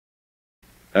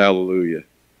Hallelujah.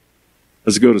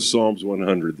 Let's go to Psalms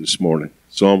 100 this morning.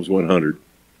 Psalms 100.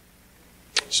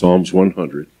 Psalms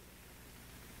 100.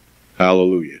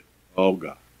 Hallelujah. Oh,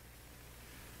 God.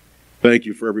 Thank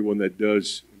you for everyone that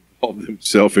does involve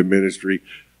themselves in ministry.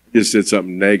 I just said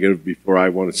something negative before I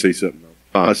want to say something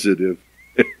positive.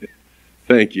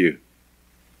 Thank you.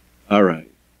 All right.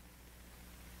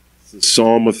 It's a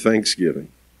psalm of thanksgiving.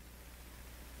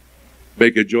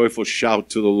 Make a joyful shout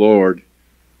to the Lord,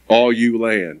 all you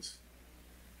lands.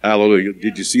 Hallelujah.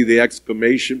 Did you see the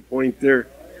exclamation point there?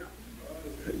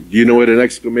 Do you know what an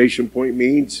exclamation point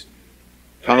means?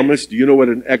 Thomas, do you know what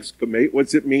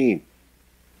what's it mean?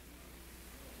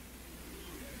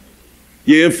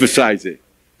 You emphasize it.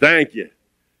 Thank you.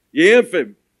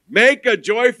 Make a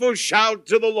joyful shout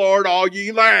to the Lord, all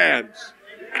ye lands.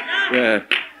 Yeah.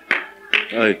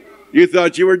 You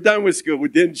thought you were done with school,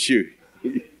 didn't you?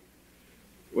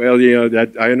 Well,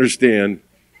 that I understand.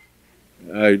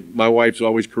 My wife's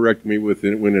always correcting me with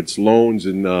it when it's loans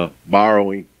and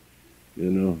borrowing.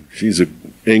 She's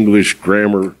an English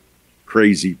grammar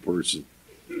crazy person.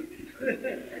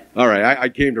 All right, I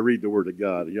came to read the Word of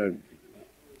God.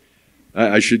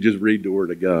 I should just read the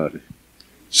Word of God.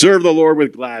 Serve the Lord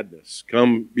with gladness.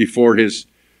 Come before His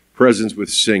presence with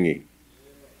singing.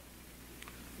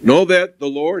 Know that the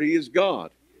Lord, He is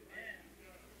God.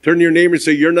 Turn to your neighbor and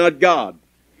say, you're not God.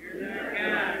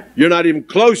 You're not even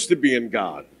close to being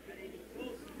God.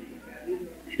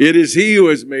 It is He who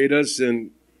has made us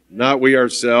and not we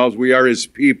ourselves. We are His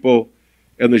people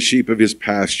and the sheep of His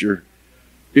pasture.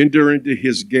 Enter into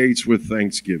His gates with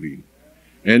thanksgiving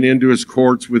and into His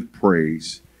courts with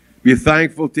praise. Be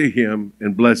thankful to Him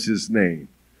and bless His name.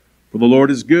 For the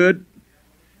Lord is good,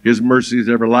 His mercy is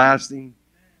everlasting,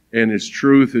 and His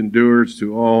truth endures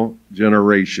to all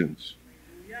generations.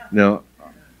 Now,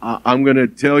 I'm going to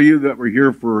tell you that we're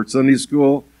here for Sunday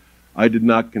school. I did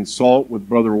not consult with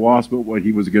Brother Wassman what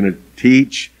he was going to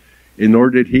teach, and nor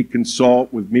did he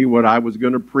consult with me what I was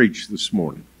going to preach this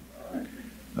morning.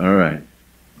 All right.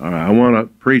 I want to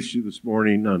preach to you this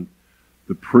morning on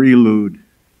the prelude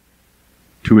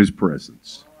to His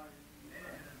presence.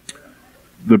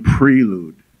 The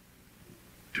prelude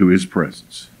to His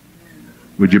presence.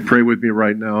 Would you pray with me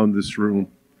right now in this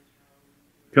room?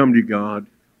 Come to God.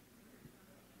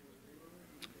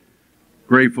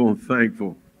 Grateful and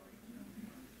thankful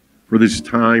for this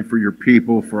time, for your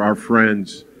people, for our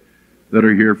friends that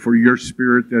are here, for your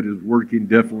Spirit that is working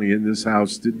definitely in this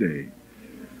house today.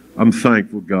 I'm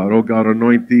thankful, God. Oh, God,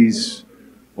 anoint these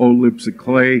old lips of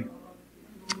clay.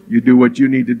 You do what you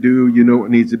need to do. You know what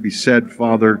needs to be said,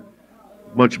 Father,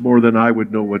 much more than I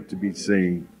would know what to be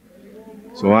saying.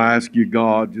 So I ask you,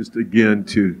 God, just again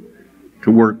to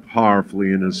work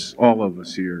powerfully in us, all of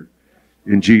us here.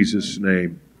 In Jesus'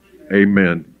 name.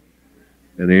 Amen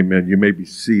and amen. You may be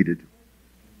seated.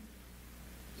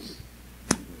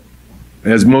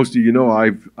 As most of you know,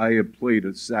 I have played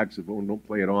a saxophone. Don't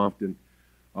play it often.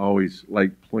 I always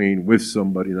like playing with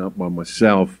somebody, not by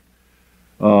myself.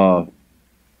 But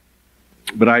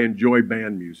I enjoy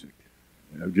band music.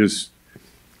 I've just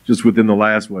within the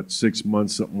last 6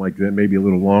 months, something like that, maybe a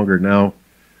little longer now.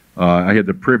 I had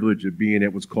the privilege of being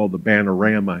at what's called the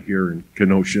Panorama here in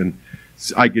Kenosha.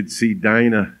 I could see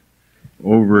Dinah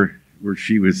over where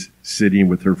she was sitting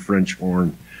with her French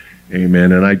horn.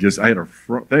 Amen. And I had a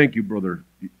front, thank you, Brother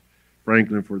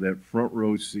Franklin, for that front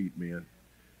row seat, man.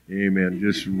 Amen.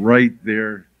 Just right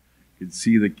there. You could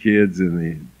see the kids,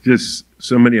 and just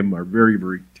so many of them are very,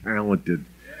 very talented.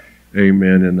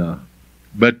 Amen. And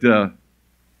but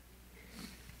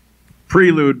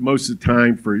prelude, most of the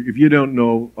time, if you don't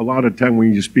know, a lot of time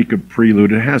when you speak of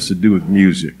prelude, it has to do with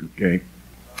music, okay?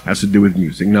 It has to do with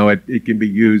music. Now, it can be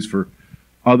used for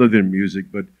other than music,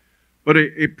 but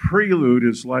a prelude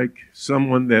is like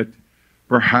someone that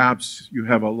perhaps you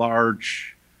have a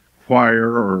large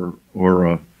choir or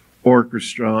a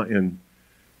orchestra, and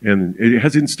it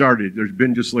hasn't started. There's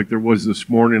been, just like there was this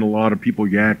morning, a lot of people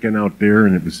yakking out there,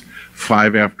 and it was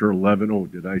 5 after 11. Oh,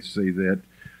 did I say that?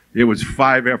 It was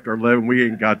 5 after 11. We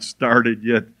ain't got started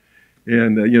yet,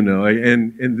 and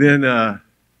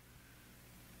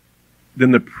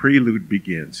then the prelude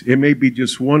begins. It may be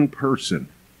just one person.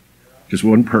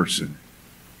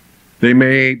 They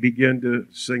may begin to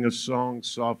sing a song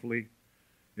softly.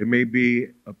 It may be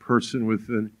a person with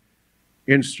an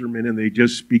instrument, and they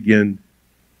just begin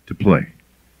to play.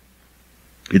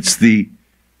 It's the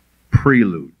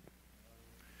prelude.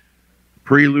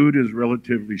 Prelude is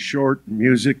relatively short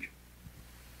music.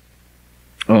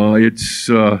 It's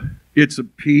a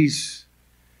piece.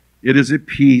 It is a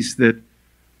piece that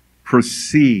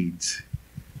precedes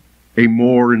a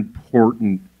more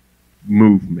important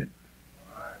movement.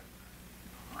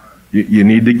 You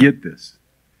need to get this.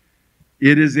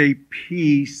 It is a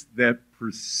peace that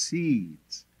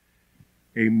precedes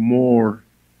a more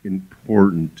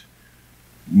important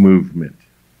movement.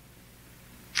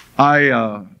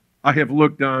 I have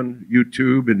looked on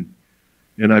YouTube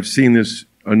and I've seen this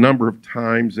a number of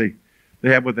times. They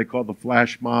have what they call the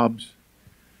flash mobs.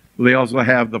 They also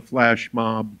have the flash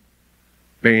mob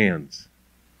bands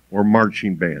or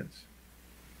marching bands.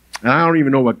 And I don't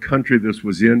even know what country this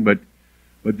was in, but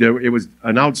it was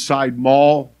an outside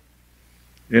mall,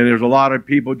 and there's a lot of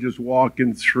people just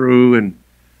walking through, and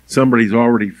somebody's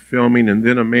already filming, and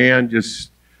then a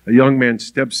young man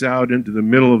steps out into the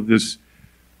middle of this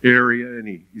area, and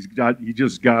he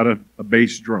just got a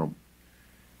bass drum,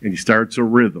 and he starts a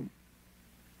rhythm.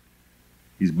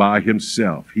 He's by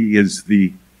himself. He is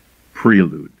the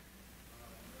prelude.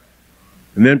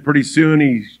 And then pretty soon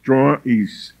he's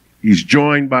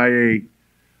joined by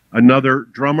another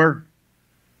drummer,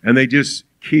 and they just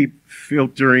keep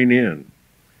filtering in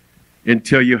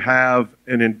until you have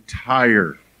an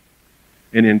entire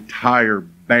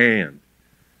band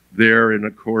there, and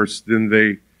of course then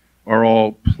they are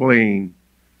all playing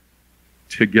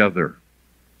together.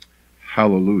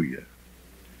 Hallelujah.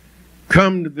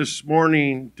 Come this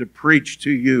morning to preach to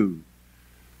you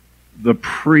the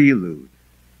prelude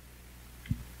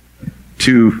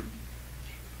to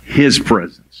His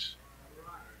presence.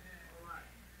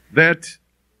 That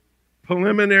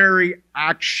preliminary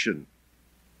action,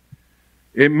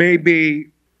 it may be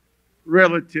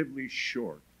relatively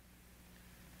short,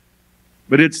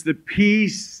 but it's the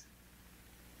peace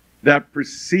that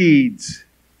precedes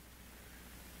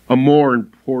a more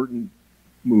important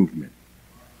movement.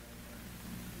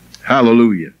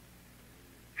 Hallelujah.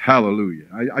 Hallelujah.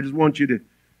 I just want you to,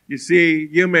 you see,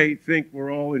 you may think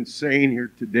we're all insane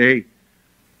here today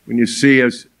when you see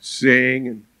us sing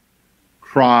and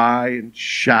cry and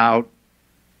shout,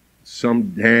 some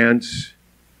dance,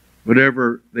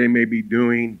 whatever they may be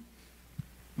doing.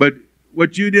 But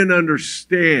what you didn't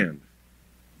understand,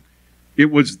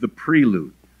 it was the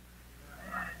prelude.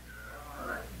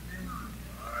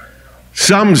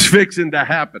 Something's fixing to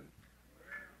happen.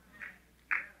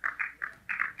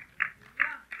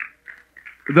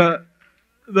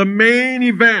 The main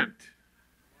event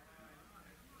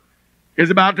is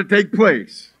about to take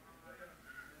place.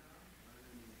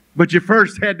 But you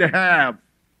first had to have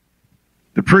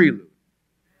the prelude.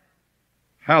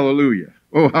 Hallelujah.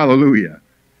 Oh, hallelujah.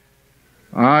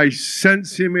 I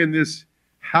sense Him in this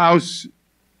house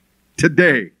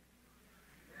today.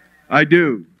 I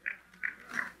do.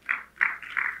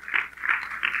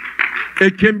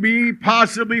 It can be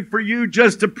possibly for you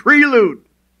just a prelude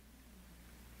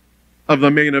of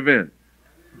the main event.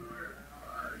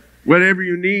 Whatever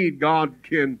you need, God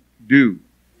can do.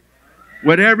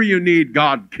 Whatever you need,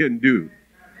 God can do.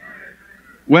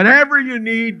 Whatever you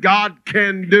need, God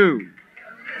can do.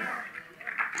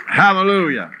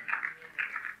 Hallelujah.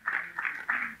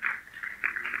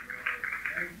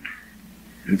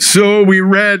 And so we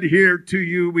read here to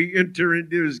you, we enter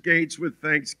into His gates with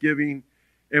thanksgiving,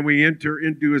 and we enter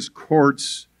into His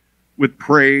courts with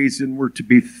praise, and we're to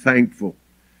be thankful.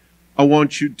 I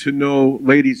want you to know,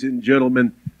 ladies and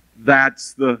gentlemen,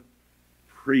 that's the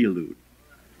prelude.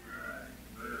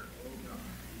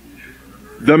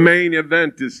 The main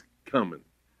event is coming.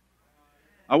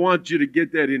 I want you to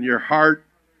get that in your heart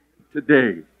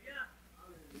today.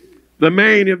 The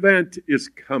main event is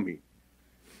coming.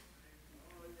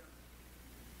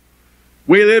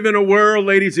 We live in a world,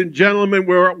 ladies and gentlemen,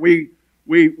 where we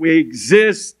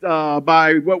exist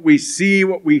by what we see,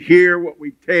 what we hear, what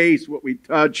we taste, what we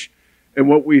touch, and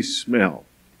what we smell.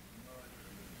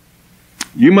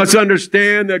 You must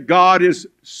understand that God is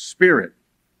spirit.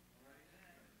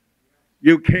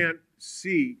 You can't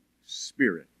see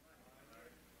spirit.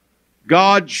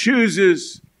 God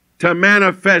chooses to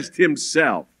manifest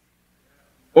Himself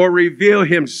or reveal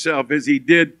Himself as He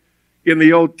did in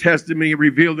the Old Testament. He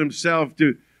revealed Himself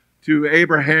to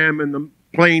Abraham in the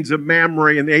plains of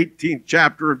Mamre in the 18th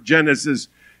chapter of Genesis.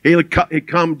 He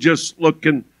come just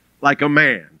looking like a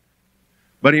man,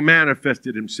 but He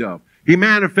manifested Himself. He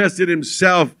manifested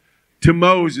Himself to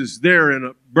Moses there in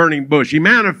a burning bush. He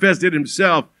manifested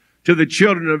Himself to the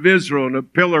children of Israel in a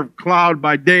pillar of cloud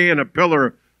by day and a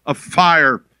pillar of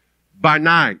fire by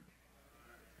night.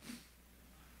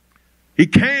 He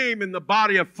came in the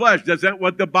body of flesh. Isn't that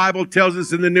what the Bible tells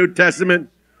us in the New Testament?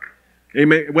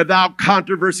 Amen. Without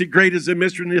controversy, great is the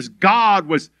mystery, and this God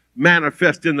was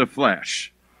manifest in the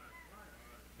flesh.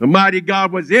 The mighty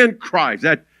God was in Christ.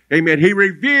 Amen. He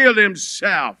revealed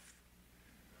Himself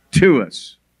to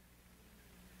us.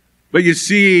 But you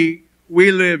see,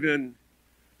 we live in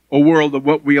a world of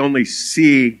what we only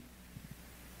see,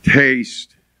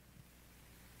 taste,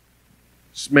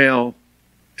 smell,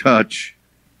 touch,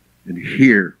 and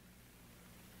hear.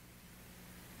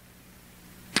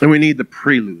 And we need the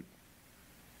prelude.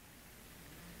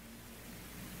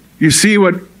 You see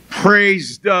what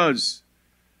praise does,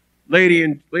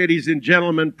 ladies and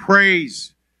gentlemen.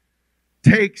 Praise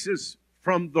takes us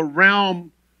from the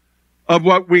realm of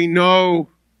what we know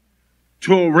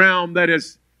to a realm that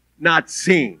is not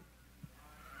seen.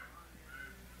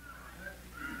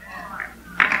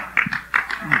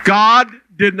 God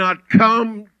did not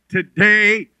come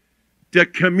today to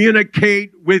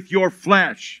communicate with your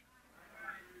flesh.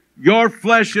 Your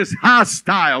flesh is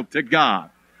hostile to God.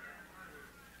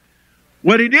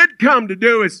 What he did come to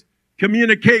do is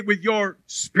communicate with your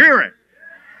spirit.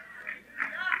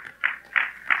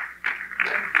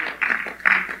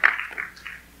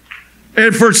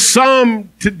 And for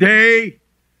some today,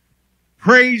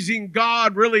 praising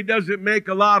God really doesn't make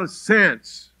a lot of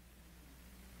sense.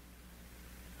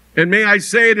 And may I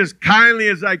say it as kindly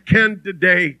as I can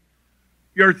today,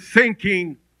 you're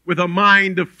thinking with a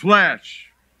mind of flesh.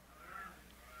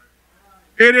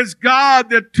 It is God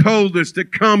that told us to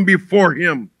come before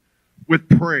him with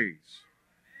praise.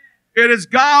 It is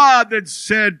God that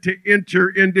said to enter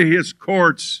into his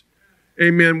courts,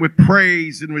 amen, with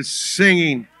praise and with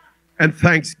singing and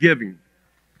thanksgiving.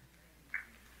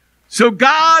 So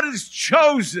God has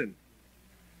chosen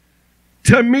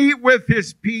to meet with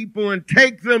his people and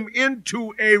take them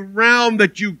into a realm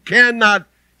that you cannot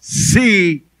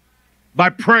see by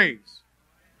praise.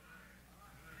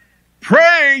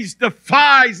 Praise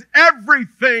defies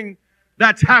everything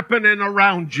that's happening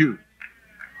around you.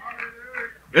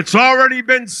 It's already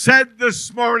been said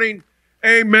this morning,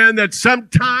 amen, that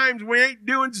sometimes we ain't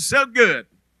doing so good.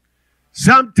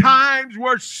 Sometimes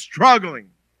we're struggling.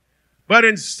 But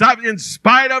in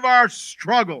spite of our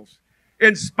struggles,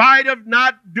 in spite of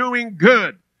not doing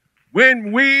good,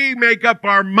 when we make up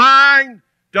our mind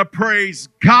to praise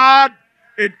God,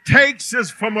 it takes us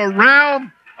from a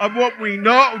realm of what we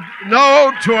know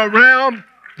to a realm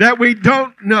that we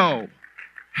don't know.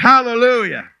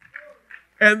 Hallelujah.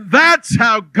 And that's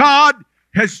how God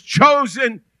has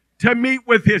chosen to meet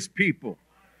with his people.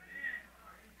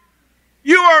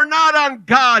 You are not on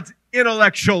God's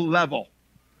intellectual level.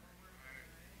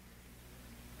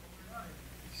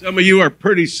 Some of you are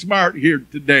pretty smart here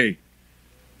today.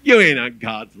 You ain't on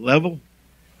God's level.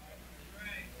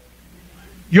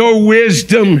 Your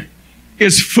wisdom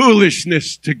is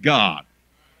foolishness to God.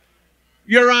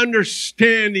 Your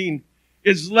understanding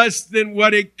is less than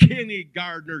what a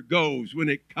kindergartner goes when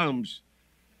it comes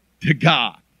to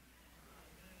God.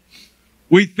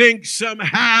 We think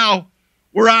somehow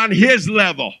we're on his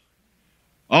level.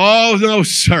 Oh, no,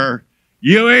 sir.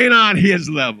 You ain't on his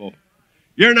level.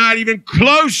 You're not even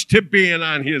close to being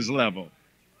on his level.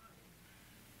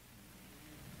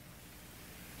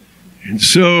 And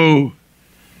so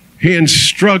he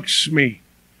instructs me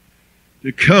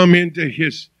to come into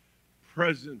his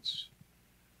presence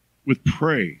with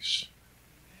praise.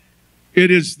 It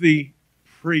is the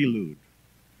prelude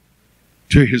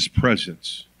to his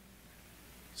presence.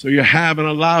 So you're having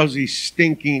a lousy,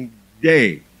 stinking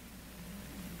day.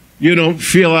 You don't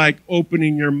feel like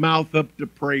opening your mouth up to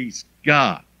praise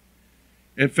God.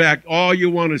 In fact, all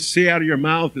you want to say out of your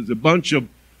mouth is a bunch of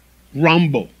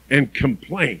grumble and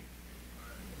complaint.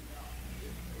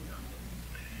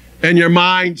 And your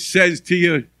mind says to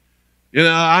you,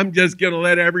 I'm just going to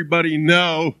let everybody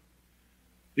know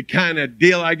the kind of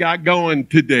deal I got going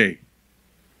today.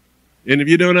 And if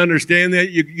you don't understand that,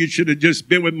 you should have just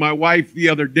been with my wife the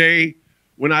other day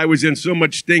when I was in so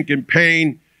much stinking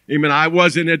pain. Amen. I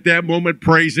wasn't at that moment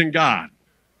praising God.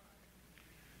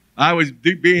 I was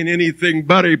being anything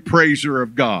but a praiser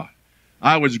of God.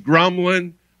 I was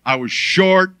grumbling. I was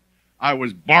short. I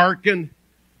was barking.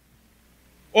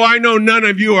 Oh, I know none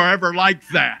of you are ever like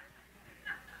that.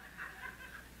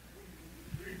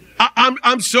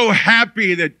 I'm so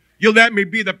happy that you let me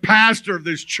be the pastor of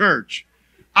this church.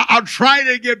 I'll try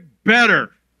to get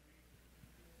better.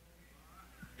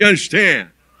 You understand?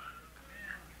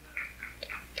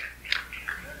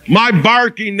 My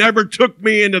barking never took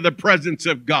me into the presence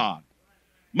of God.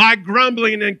 My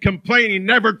grumbling and complaining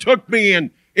never took me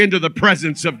into the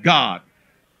presence of God.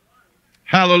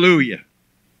 Hallelujah.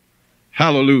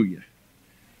 Hallelujah.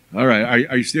 All right,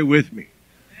 are you still with me?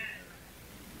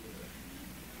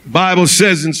 The Bible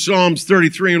says in Psalms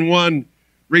 33:1,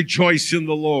 rejoice in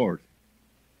the Lord,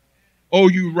 O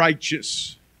you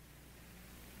righteous,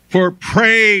 for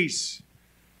praise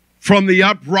from the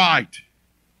upright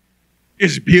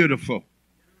is beautiful.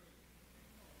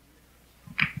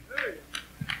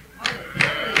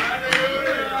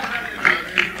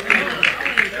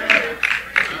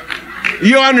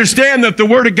 You understand that the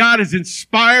Word of God is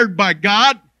inspired by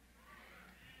God?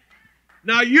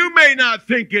 Now, you may not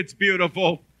think it's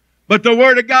beautiful, but the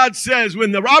Word of God says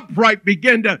when the upright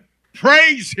begin to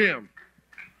praise Him,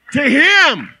 to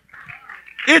Him,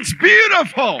 it's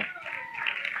beautiful.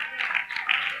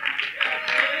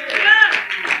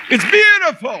 It's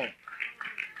beautiful.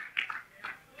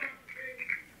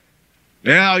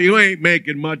 Now, you ain't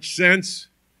making much sense.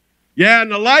 Yeah,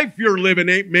 and the life you're living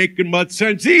ain't making much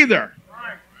sense either.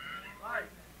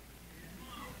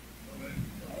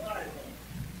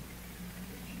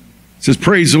 It says,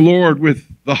 praise the Lord with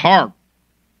the harp.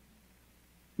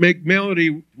 Make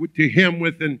melody to Him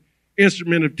with an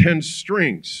instrument of 10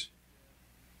 strings.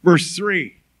 Verse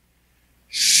 3,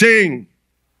 sing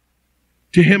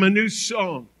to Him a new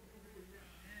song.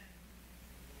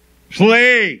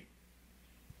 Play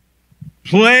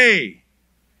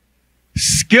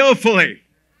skillfully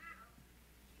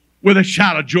with a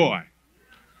shout of joy.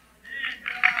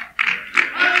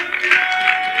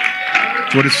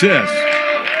 That's what it says.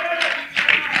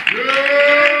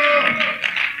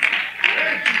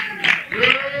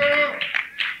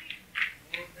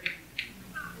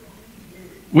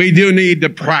 We do need to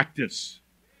practice.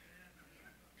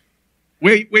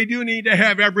 We do need to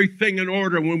have everything in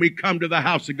order when we come to the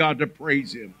house of God to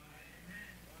praise Him.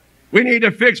 We need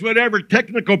to fix whatever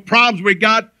technical problems we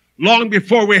got long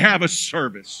before we have a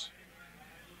service.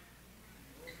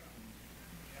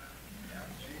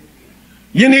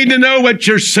 You need to know what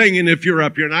you're singing if you're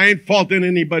up here. And I ain't faulting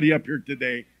anybody up here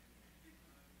today.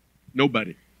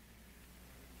 Nobody.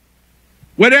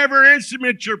 Whatever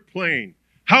instrument you're playing,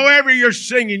 however you're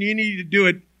singing, you need to do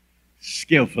it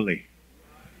skillfully.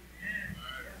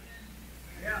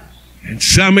 And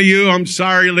some of you, I'm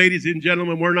sorry, ladies and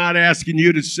gentlemen, we're not asking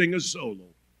you to sing a solo.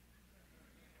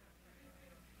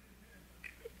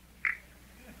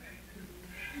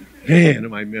 Man,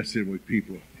 am I messing with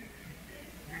people.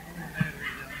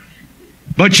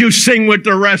 But you sing with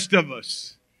the rest of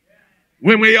us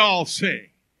when we all sing.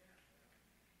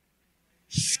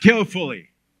 Skillfully,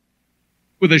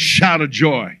 with a shout of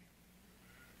joy.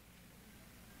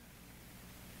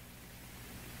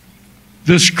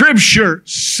 The scripture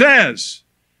says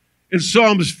in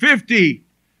Psalms 50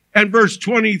 and verse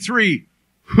 23,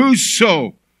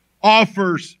 whoso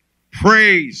offers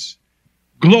praise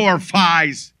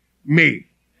glorifies me.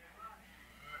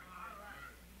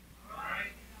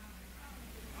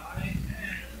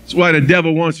 That's why the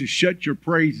devil wants to shut your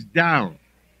praise down.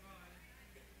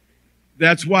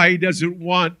 That's why he doesn't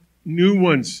want new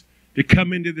ones to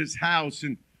come into this house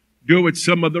and do what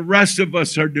some of the rest of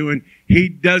us are doing. He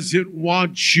doesn't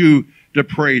want you to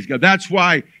praise God. That's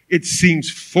why it seems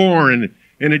foreign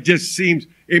and it just seems,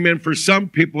 amen, for some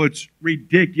people it's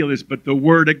ridiculous, but the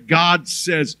Word of God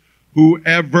says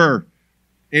whoever,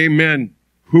 amen,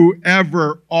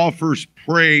 whoever offers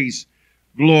praise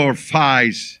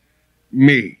glorifies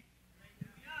me.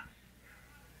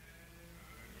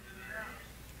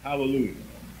 Hallelujah.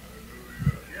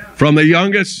 From the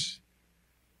youngest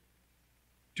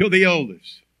to the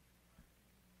oldest.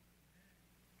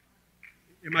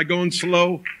 Am I going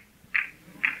slow?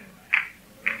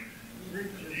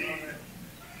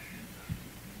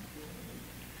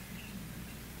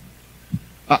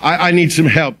 I need some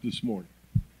help this morning.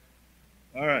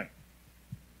 All right.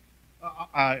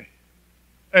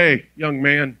 Hey, young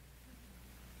man.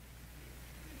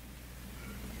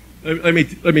 Let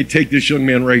me take this young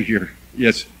man right here.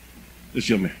 Yes, this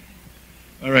young man.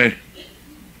 All right.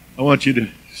 I want you to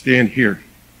stand here.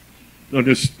 Don't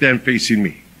just stand facing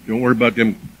me. Don't worry about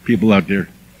them people out there.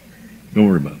 Don't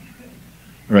worry about them.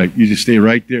 All right, you just stay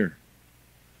right there.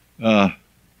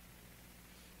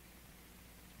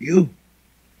 You.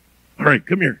 All right,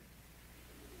 come here.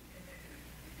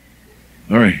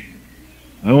 All right.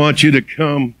 I want you to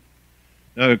come.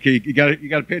 Okay, you got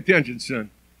to pay attention, son.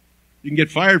 You can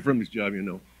get fired from this job, you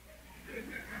know.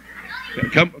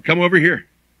 Come over here.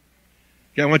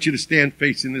 Okay, I want you to stand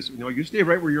facing this. No, you stay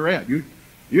right where you're at. You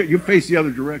face the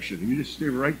other direction. You just stay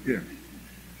right there.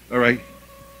 All right.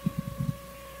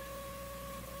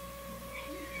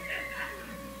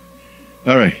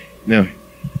 All right. Now,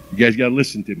 you guys got to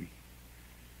listen to me.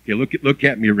 Okay, look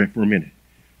at me for a minute.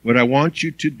 What I want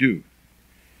you to do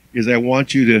is I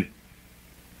want you to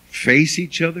face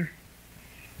each other,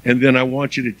 and then I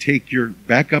want you to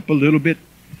back up a little bit.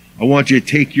 I want you to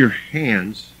take your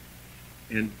hands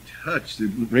and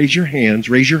raise your hands,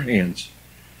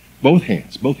 both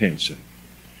hands, son,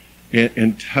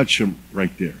 and touch them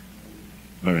right there.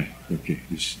 All right, okay.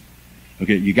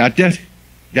 Okay, you got that?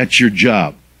 That's your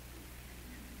job.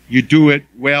 You do it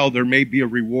well, there may be a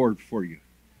reward for you.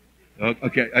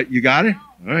 Okay, you got it?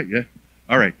 All right, yeah.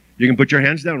 All right. You can put your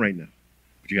hands down right now,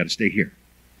 but you got to stay here.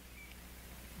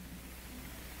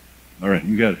 All right.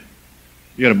 You got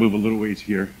to move a little ways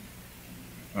here.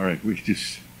 All right. We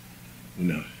just, you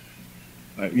know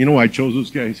why I chose those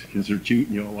guys? Because they're cute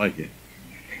and you all like it.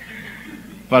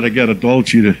 But I got to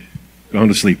indulge you to go on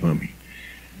to sleep on me.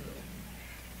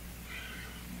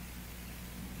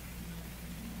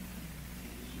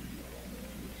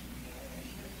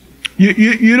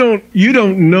 You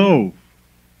don't know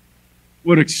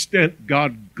what extent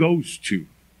God goes to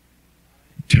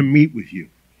meet with you.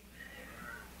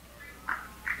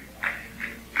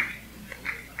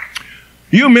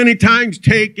 You many times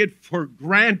take it for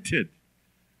granted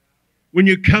when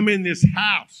you come in this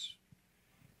house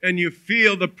and you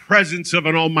feel the presence of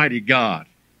an almighty God.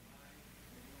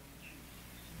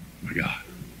 My God.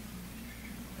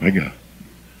 My God.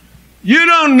 You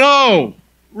don't know,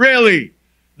 really,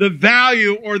 the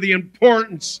value or the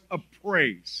importance of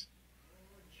praise.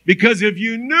 Because if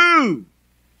you knew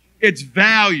its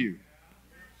value,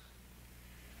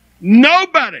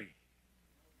 nobody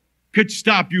could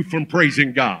stop you from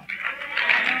praising God.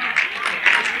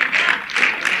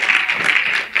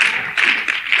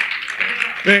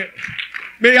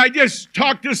 May I just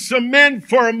talk to some men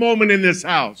for a moment in this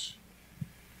house?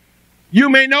 You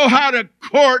may know how to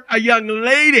court a young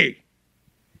lady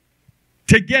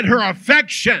to get her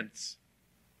affections,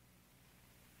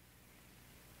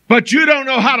 but you don't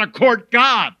know how to court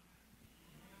God.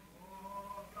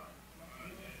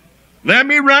 Let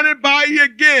me run it by you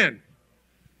again.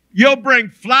 You'll bring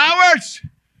flowers.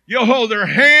 You'll hold her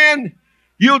hand.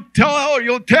 You'll tell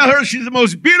her she's the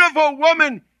most beautiful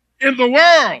woman in the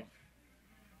world,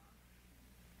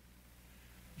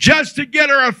 just to get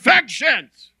her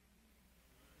affections.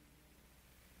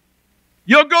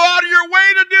 You'll go out of your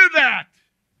way to do that.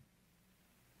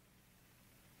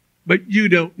 But you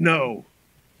don't know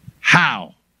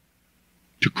how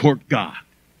to court God.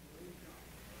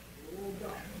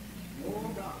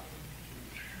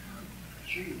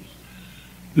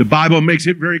 The Bible makes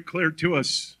it very clear to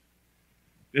us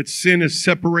that sin has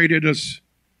separated us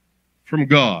from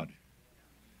God.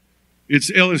 It's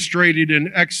illustrated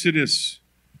in Exodus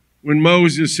when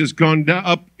Moses has gone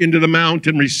up into the mount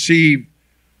and received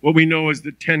what we know as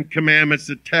the 10 Commandments,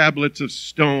 the tablets of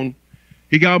stone.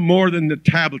 He got more than the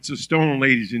tablets of stone,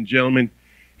 ladies and gentlemen.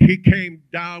 He came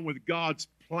down with God's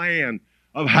plan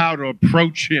of how to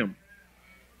approach him.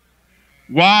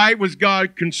 Why was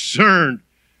God concerned,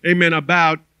 amen,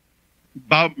 about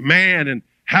man and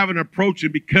having to approach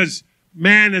him? Because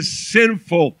man is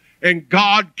sinful and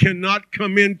God cannot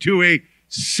come into a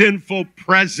sinful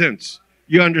presence.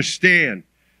 You understand?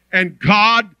 And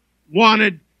God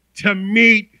wanted to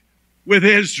meet with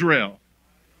Israel.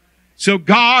 So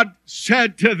God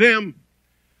said to them,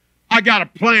 I got a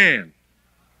plan.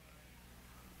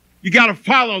 You got to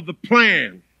follow the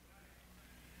plan.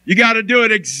 You got to do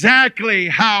it exactly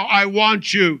how I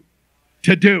want you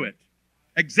to do it.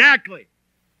 Exactly.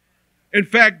 In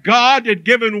fact, God had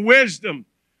given wisdom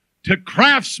to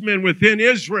craftsmen within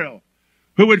Israel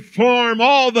who would form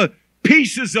all the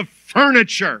pieces of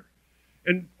furniture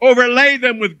and overlay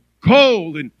them with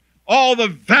gold and all the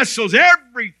vessels,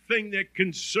 everything that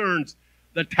concerns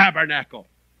the tabernacle.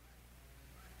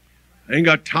 I ain't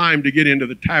got time to get into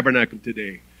the tabernacle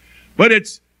today. But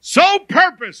its sole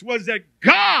purpose was that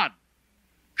God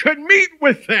could meet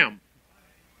with them.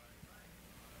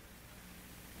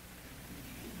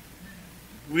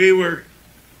 If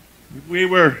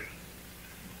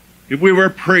we were a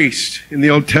priest in the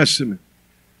Old Testament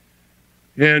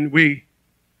and we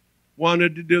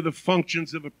wanted to do the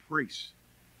functions of a priest,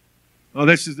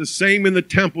 this is the same in the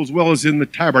temple as well as in the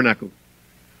tabernacle.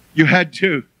 You had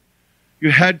to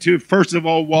first of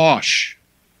all wash.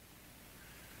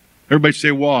 Everybody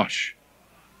say wash.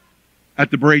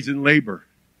 At the brazen labor.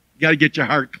 You got to get your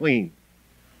heart clean.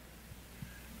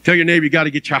 Tell your neighbor you got to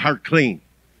get your heart clean.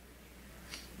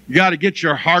 You got to get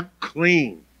your heart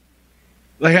clean.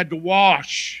 They had to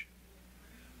wash.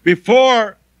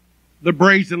 Before the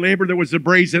brazen labor, there was the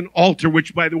brazen altar,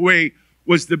 which, by the way,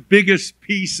 was the biggest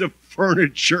piece of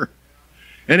furniture.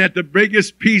 And at the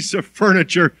biggest piece of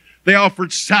furniture, they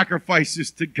offered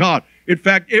sacrifices to God. In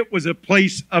fact, it was a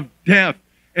place of death.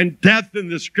 And death in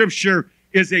the scripture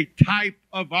is a type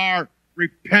of our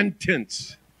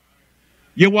repentance.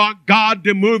 You want God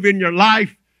to move in your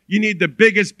life, you need the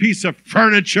biggest piece of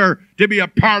furniture to be a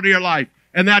part of your life.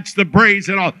 And that's the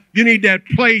brazen altar. You need that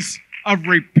place of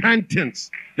repentance,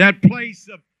 that place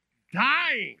of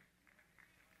dying.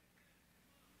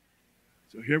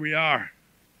 So here we are.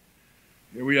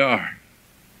 Here we are.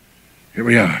 Here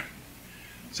we are.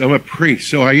 So I'm a priest.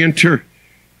 So I enter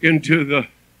into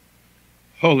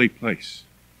holy place.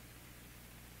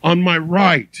 On my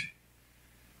right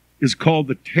is called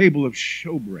the table of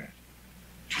showbread,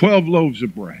 12 loaves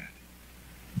of bread.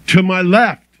 To my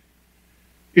left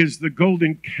is the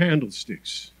golden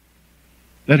candlesticks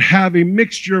that have a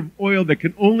mixture of oil that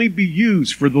can only be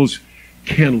used for those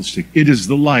candlesticks. It is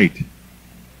the light.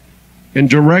 And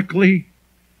directly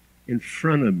in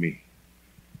front of me,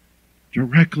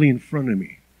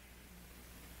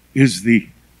 is the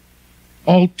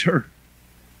altar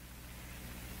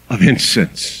of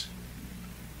incense.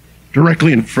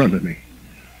 Directly in front of me,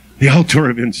 the altar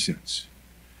of incense.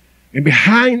 And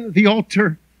behind the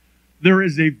altar, there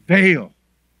is a veil.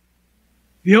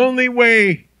 The only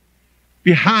way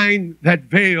behind that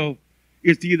veil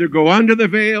is to either go under the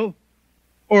veil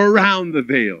or around the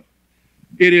veil.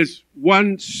 It is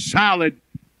one solid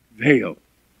veil.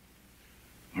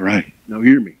 All right, now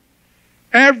hear me.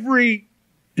 Every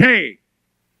day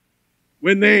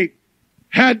when they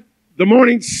had the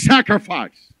morning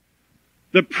sacrifice,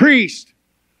 the priest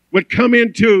would come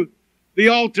into the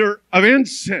altar of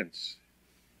incense,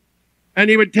 and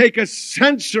he would take a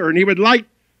censer and he would light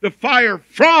the fire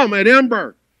from an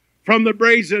ember from the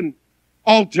brazen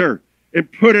altar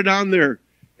and put it on there,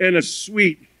 and a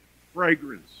sweet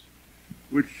fragrance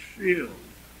would fill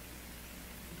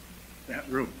that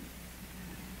room.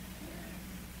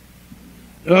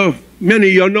 Oh, many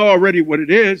of you know already what it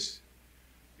is.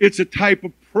 It's a type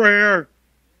of prayer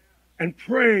and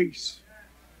praise.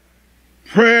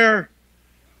 Prayer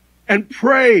and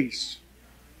praise.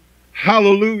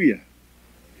 Hallelujah.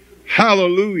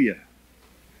 Hallelujah.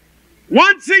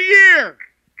 Once a year,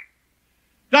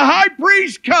 the high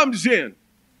priest comes in.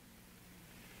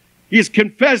 He's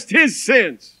confessed his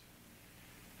sins.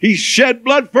 He's shed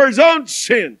blood for his own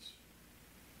sins.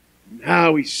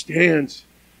 Now he stands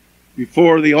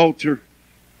before the altar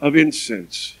of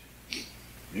incense.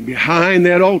 And behind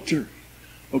that altar,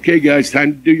 okay guys,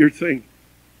 time to do your thing,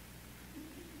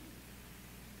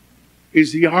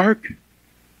 is the Ark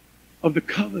of the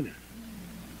Covenant,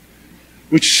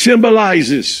 which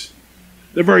symbolizes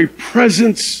the very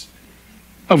presence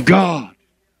of God.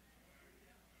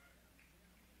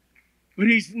 But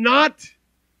he's not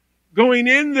going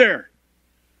in there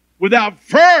without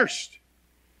first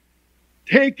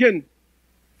taking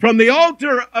from the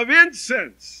altar of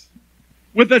incense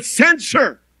with a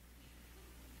censer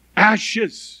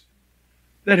ashes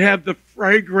that have the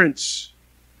fragrance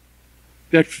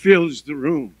that fills the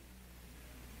room.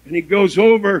 And he goes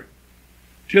over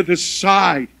to the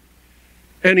side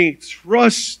and he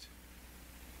thrusts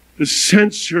the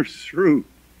censer through,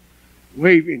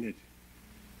 waving it.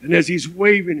 And as he's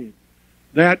waving it,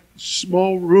 that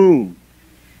small room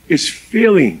is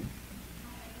filling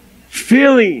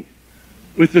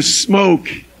with the smoke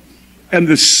and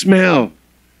the smell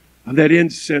of that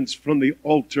incense from the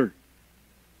altar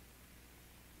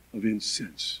of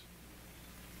incense.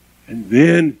 And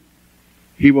then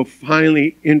he will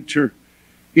finally enter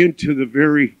into the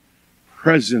very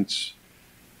presence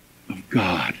of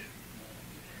God.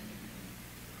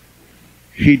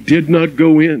 He did not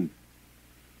go in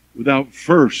without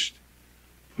first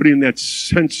putting that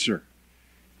censer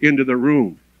into the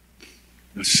room.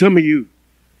 Now, some of you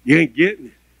ain't getting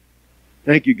it.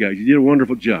 Thank you, guys. You did a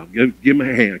wonderful job. Give them a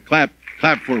hand. Clap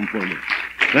for them for me.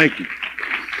 Thank you.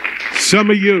 Some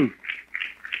of you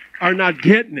are not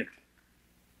getting it.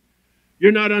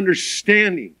 You're not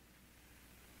understanding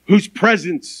whose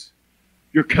presence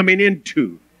you're coming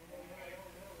into.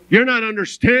 You're not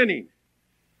understanding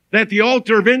that the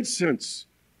altar of incense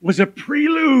was a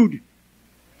prelude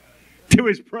to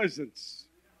his presence.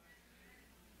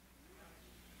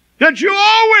 That you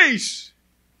always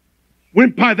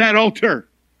went by that altar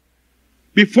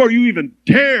before you even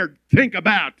dared think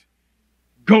about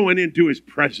going into his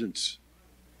presence.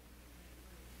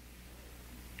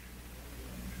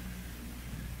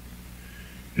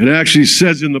 It actually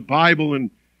says in the Bible in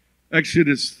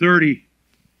Exodus 30,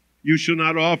 you shall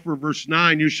not offer, verse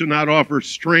 9, you shall not offer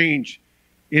strange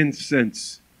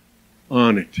incense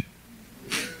on it.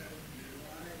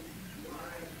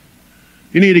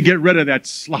 You need to get rid of that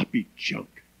sloppy junk.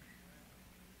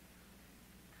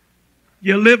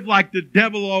 You live like the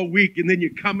devil all week, and then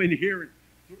you come in here.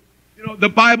 And, the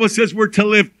Bible says we're to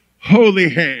live holy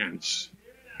hands.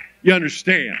 You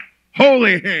understand?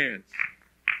 Holy hands.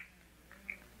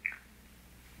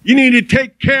 You need to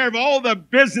take care of all the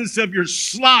business of your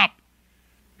slop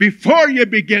before you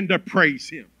begin to praise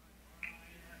him.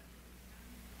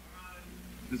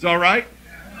 Is that all right?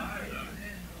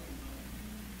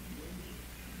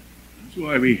 That's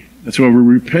why we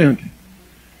repent.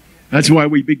 That's why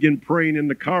we begin praying in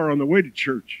the car on the way to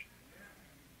church.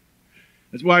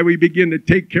 That's why we begin to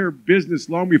take care of business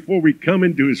long before we come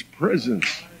into His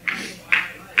presence.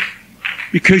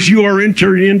 Because you are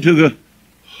entering into the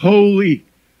Holy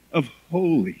of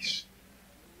Holies.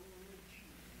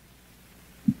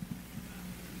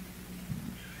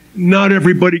 Not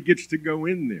everybody gets to go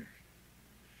in there.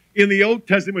 In the Old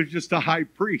Testament, it was just a high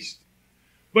priest.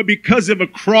 But because of a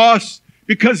cross,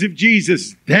 because of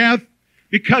Jesus' death,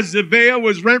 because the veil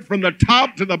was rent from the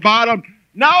top to the bottom,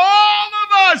 now all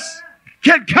of us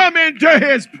can come into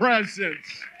His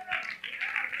presence.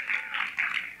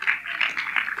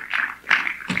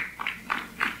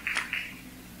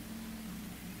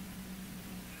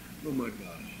 Oh my gosh.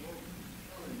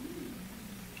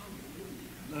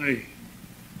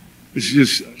 This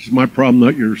is my problem,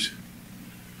 not yours.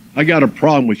 I got a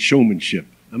problem with showmanship.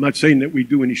 I'm not saying that we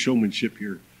do any showmanship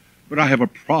here, but I have a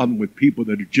problem with people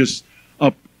that are just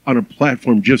up on a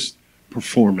platform just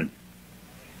performing.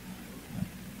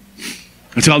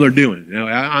 That's all they're doing. Now,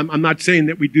 I'm not saying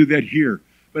that we do that here,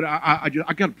 but I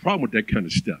got a problem with that kind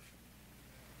of stuff.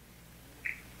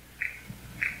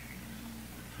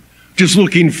 Just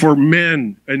looking for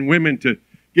men and women to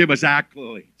give us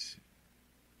accolades.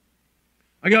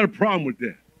 I got a problem with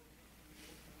that.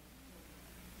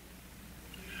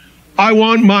 I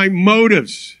want my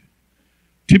motives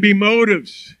to be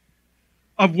motives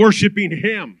of worshiping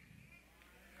Him.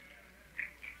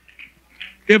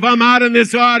 If I'm out in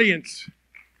this audience,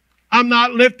 I'm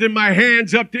not lifting my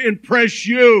hands up to impress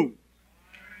you.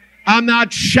 I'm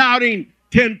not shouting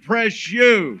to impress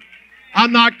you.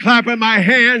 I'm not clapping my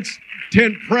hands to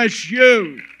impress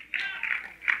you.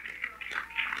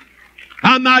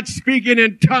 I'm not speaking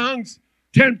in tongues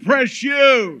to impress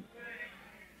you.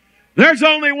 There's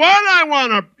only one I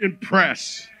want to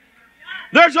impress.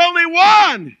 There's only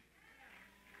one.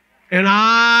 And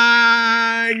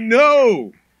I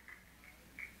know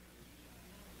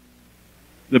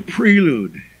the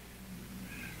prelude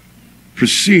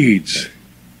precedes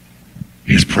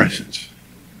His presence.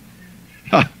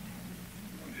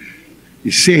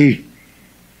 You see,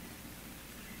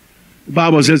 the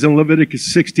Bible says in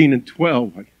Leviticus 16 and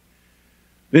 12,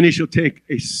 then he shall take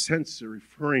a censer,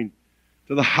 referring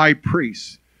to the high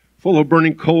priest, full of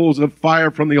burning coals of fire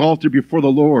from the altar before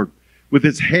the Lord, with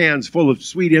his hands full of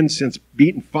sweet incense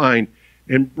beaten fine,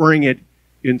 and bring it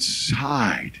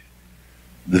inside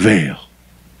the veil.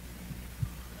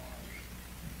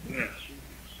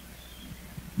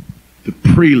 The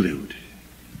prelude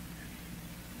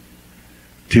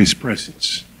to His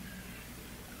presence.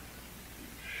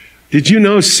 Did you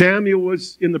know Samuel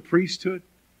was in the priesthood?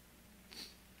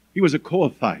 He was a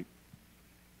Kohathite.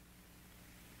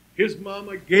 His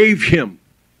mama gave him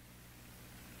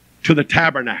to the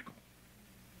tabernacle.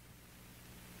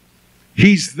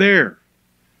 He's there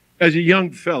as a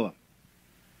young fella.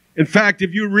 In fact,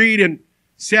 if you read in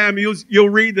Samuel, you'll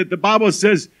read that the Bible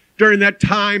says during that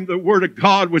time the word of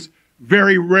God was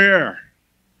very rare.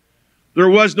 There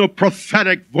was no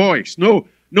prophetic voice, no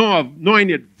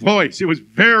anointed voice. It was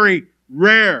very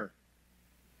rare.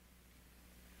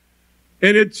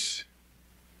 And it's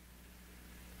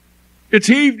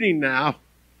evening now.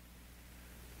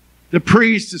 The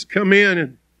priest has come in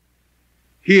and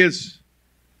he has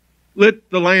lit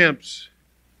the lamps.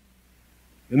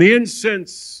 And the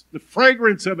incense, the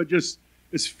fragrance of it just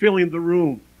is filling the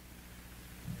room.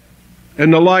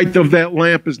 And the light of that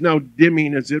lamp is now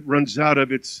dimming as it runs out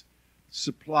of its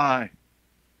supply.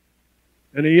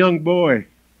 And a young boy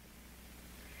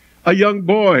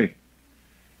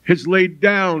has laid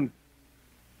down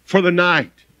for the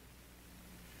night.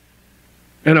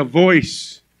 And a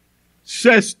voice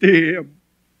says to him,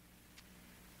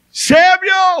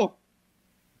 Samuel!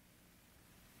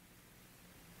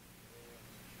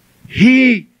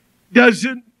 He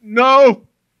doesn't know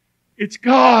it's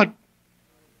God.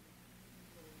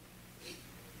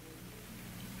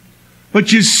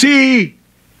 But you see,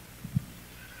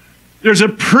 there's a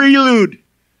prelude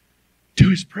to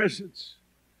His presence.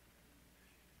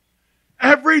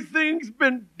 Everything's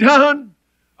been done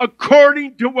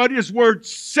according to what His Word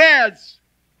says.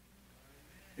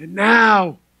 And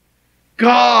now,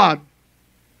 God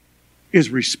is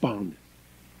responding.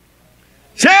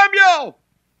 Samuel!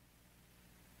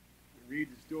 You read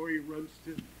the story, he runs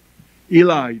to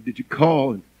Eli. Did you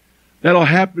call? And that'll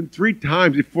happen 3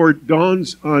 times before it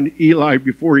dawns on Eli,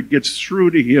 before it gets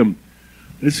through to him.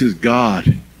 This is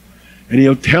God. And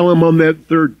he'll tell him on that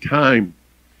 3rd time,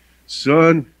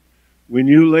 son, when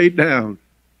you lay down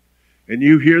and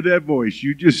you hear that voice,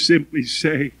 you just simply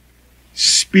say,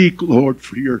 speak, Lord,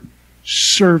 for your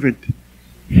servant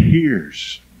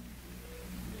hears.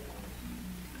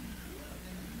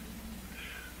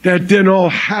 That didn't all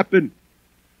happen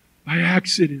by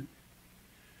accident.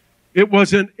 It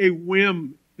wasn't a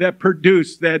whim that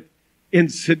produced that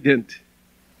incident.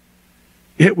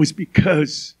 It was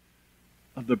because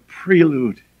of the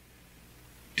prelude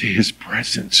to His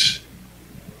presence.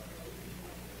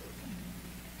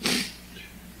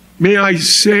 May I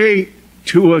say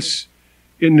to us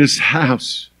in this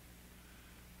house,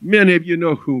 many of you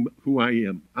know who I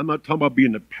am. I'm not talking about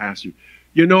being a pastor.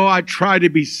 You know, I try to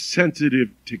be sensitive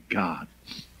to God.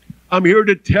 I'm here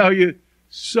to tell you,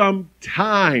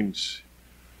 sometimes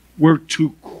we're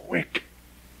too quick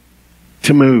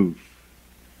to move.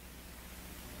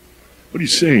 What are you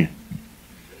saying?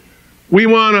 We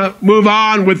want to move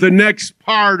on with the next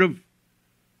part of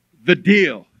the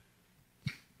deal.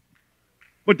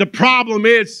 But the problem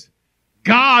is,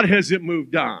 God hasn't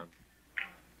moved on.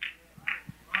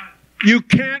 You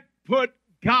can't put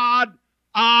God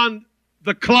on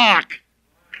the clock.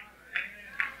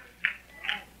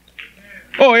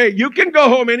 Oh, hey, you can go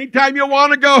home anytime you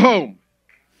want to go home.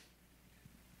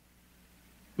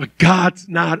 But God's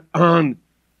not on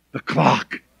the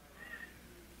clock.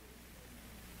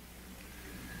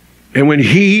 And when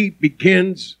He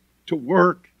begins to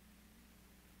work,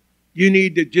 you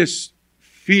need to just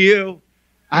feel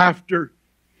after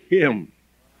Him.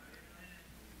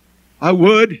 I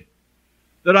would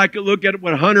that I could look at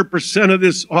 100% of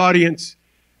this audience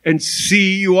and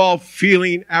see you all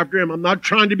feeling after Him. I'm not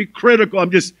trying to be critical.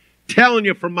 I'm just telling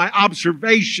you from my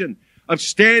observation of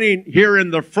standing here in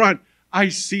the front, I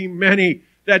see many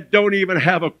that don't even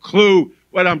have a clue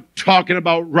what I'm talking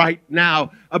about right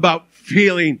now, about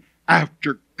feeling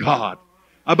after God,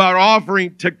 about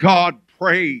offering to God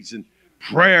praise and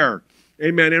prayer.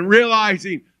 Amen. And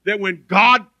realizing that when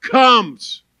God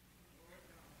comes,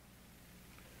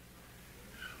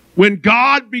 when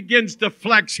God begins to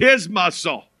flex His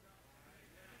muscle,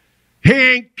 He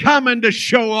ain't coming to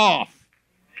show off.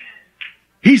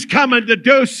 He's coming to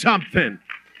do something.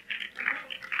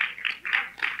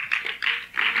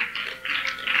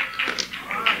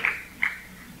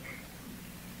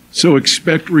 So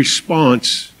expect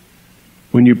response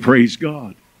when you praise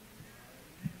God.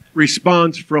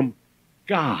 Response from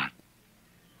God.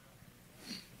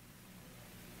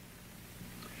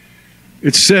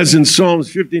 It says in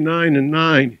Psalms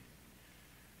 59:9,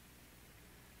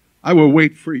 I will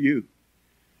wait for you.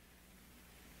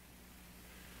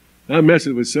 I'm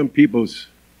messing with some people's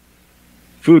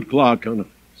food clock on a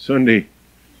Sunday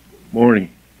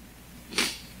morning.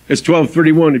 It's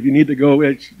 12:31. If you need to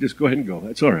go, just go ahead and go.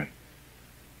 That's all right.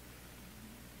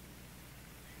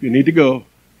 If you need to go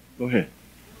ahead.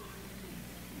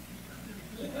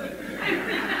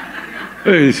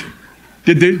 Hey,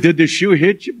 did the shoe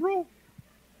hit you, bro?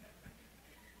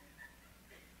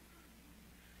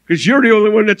 Because you're the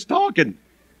only one that's talking.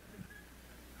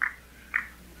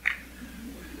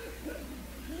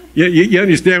 You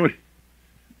understand what?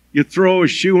 You throw a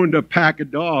shoe into a pack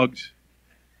of dogs.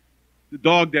 The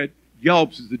dog that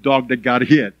yelps is the dog that got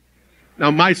hit.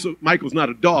 Now, Michael's not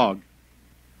a dog.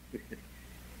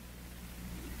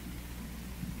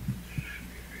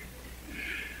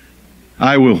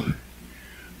 I will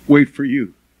wait for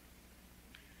you.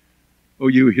 O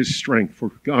you, His strength,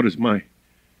 for God is my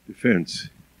defense.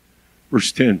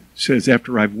 Verse 10 says,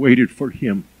 after I've waited for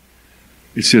Him,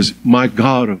 it says, my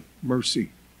God of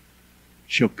mercy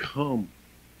shall come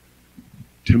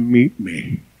to meet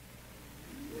me.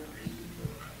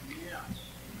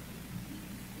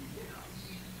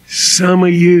 Some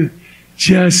of you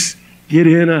just get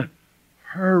in a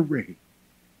hurry.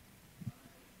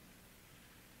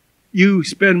 You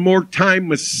spend more time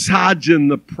massaging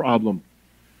the problem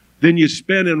than you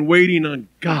spend in waiting on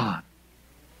God.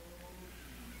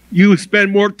 You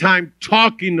spend more time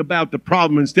talking about the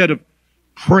problem instead of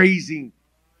praising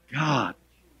God.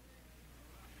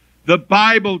 The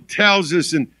Bible tells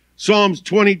us in Psalms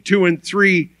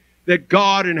 22:3 that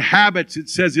God inhabits, it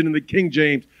says it in the King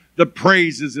James, the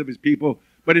praises of His people.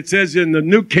 But it says in the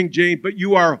New King James, but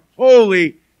you are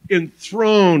wholly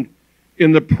enthroned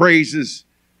in the praises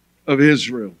of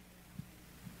Israel.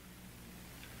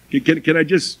 Can I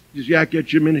just Jack,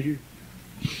 get you a minute here?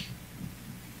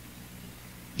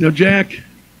 Now, Jack,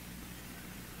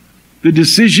 the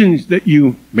decisions that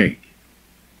you make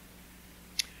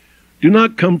do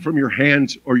not come from your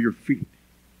hands or your feet.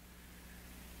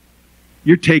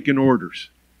 You're taking orders.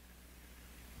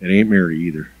 It ain't Mary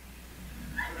either.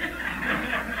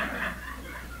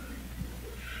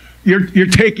 You're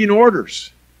taking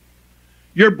orders.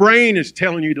 Your brain is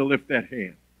telling you to lift that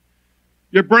hand.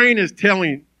 Your brain is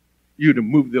telling you to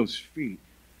move those feet.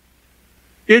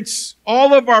 It's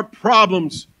all of our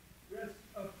problems rest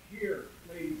up here,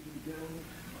 ladies and gentlemen.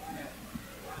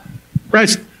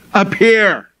 Rest Up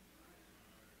here.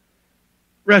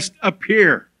 Rest up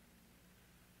here.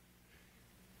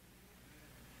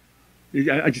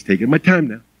 I just taking my time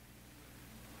now.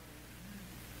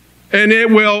 And it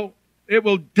will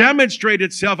demonstrate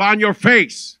itself on your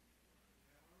face.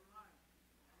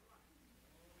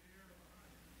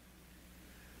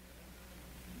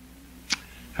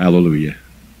 Hallelujah.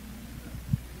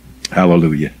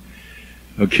 Hallelujah.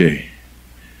 Okay.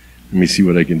 Let me see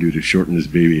what I can do to shorten this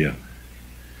baby up.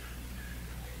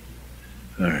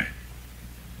 All right.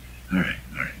 All right.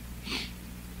 All right.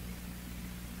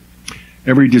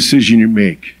 Every decision you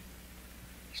make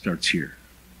starts here.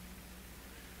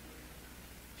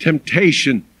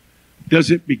 Temptation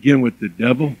doesn't begin with the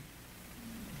devil.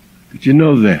 Did you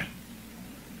know that?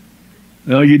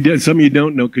 No, you did. Some of you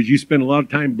don't know because you spend a lot of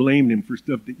time blaming him for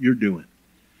stuff that you're doing.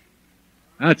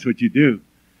 That's what you do.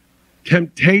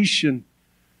 Temptation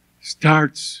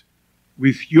starts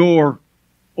with your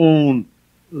own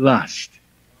lust.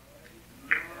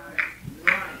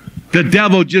 The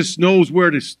devil just knows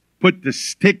where to put the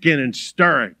stick in and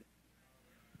stir it.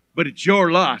 But it's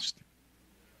your lust.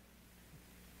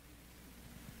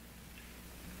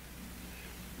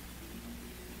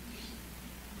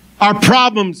 Our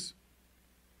problems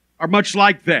are much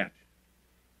like that.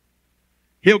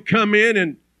 He'll come in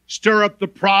and stir up the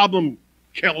problem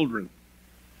cauldron.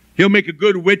 He'll make a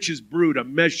good witch's brew to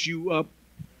mess you up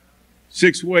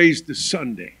 6 ways to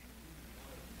Sunday.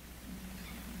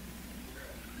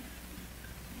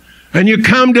 And you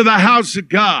come to the house of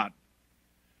God,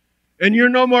 and you're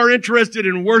no more interested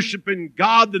in worshiping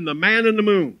God than the man in the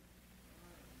moon.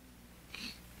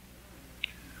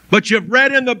 But you've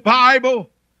read in the Bible,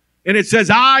 and it says,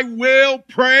 I will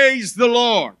praise the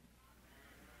Lord.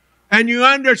 And you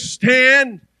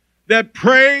understand that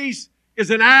praise is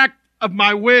an act of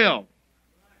my will.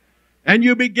 And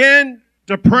you begin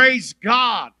to praise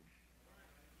God.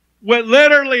 What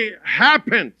literally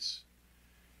happens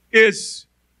is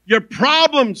your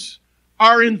problems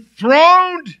are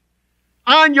enthroned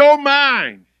on your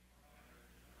mind.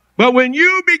 But when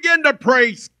you begin to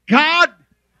praise God,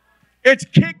 it's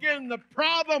kicking the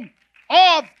problem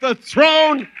off the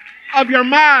throne of your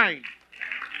mind.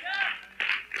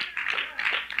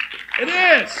 It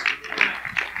is.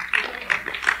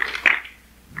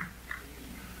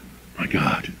 My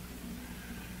God.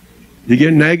 You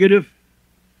get negative?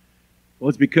 Well,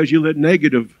 it's because you let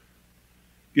negative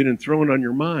get enthroned on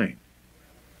your mind.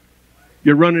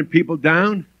 You're running people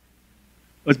down?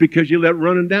 Well, it's because you let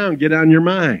running down get on your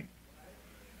mind.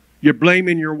 You're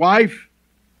blaming your wife?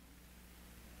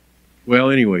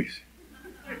 Well, anyways.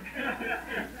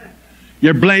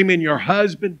 You're blaming your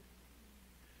husband.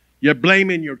 You're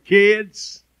blaming your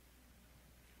kids.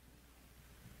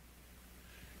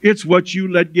 It's what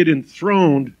you let get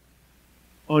enthroned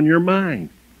on your mind.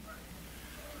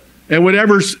 And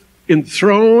whatever's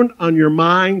enthroned on your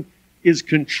mind is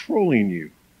controlling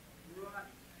you.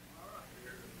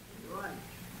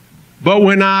 But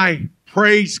when I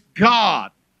praise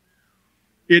God,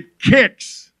 it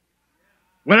kicks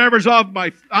whatever's on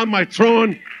my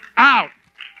throne out.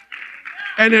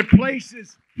 And it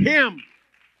places Him.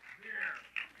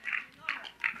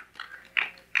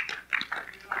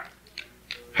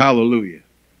 Hallelujah.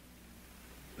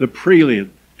 The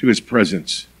prelude to His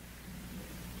presence.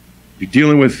 You're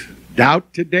dealing with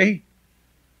doubt today?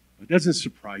 It doesn't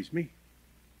surprise me.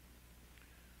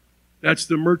 That's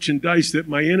the merchandise that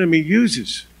my enemy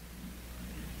uses.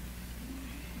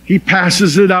 He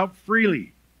passes it out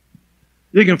freely.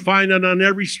 You can find it on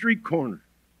every street corner.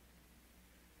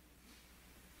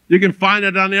 You can find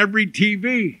it on every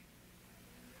TV.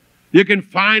 You can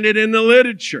find it in the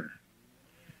literature.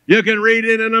 You can read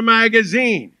it in a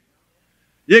magazine.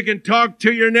 You can talk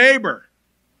to your neighbor.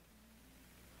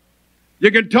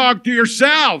 You can talk to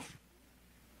yourself.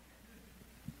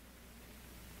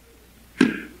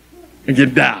 And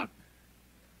get doubt.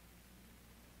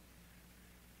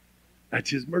 That's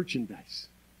his merchandise.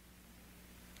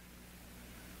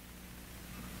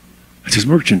 That's his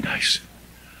merchandise.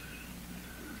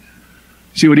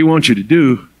 See, what he wants you to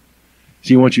do is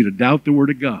he wants you to doubt the Word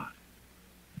of God.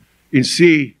 And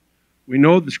see, we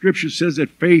know the Scripture says that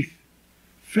faith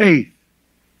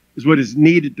is what is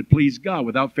needed to please God.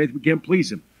 Without faith, we can't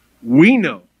please Him. We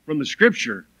know from the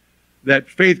Scripture that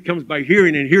faith comes by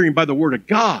hearing and hearing by the Word of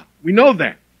God. We know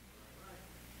that.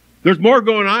 There's more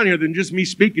going on here than just me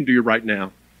speaking to you right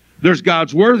now. There's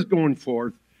God's Word going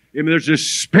forth, and there's His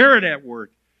Spirit at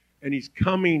work, and He's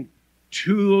coming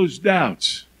to those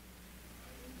doubts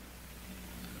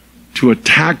to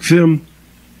attack them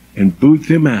and boot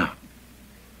them out.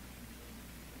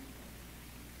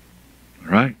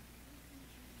 All right?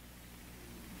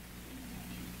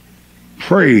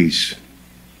 praise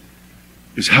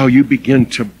is how you begin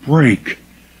to break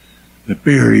the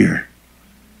barrier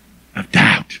of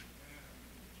doubt.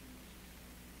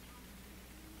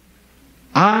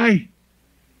 I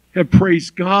have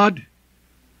praised God.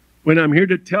 When I'm here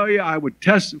to tell you, I would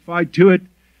testify to it,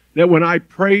 that when I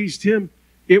praised Him,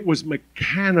 it was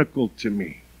mechanical to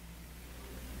me.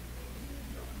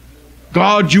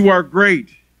 God, you are great.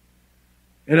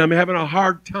 And I'm having a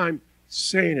hard time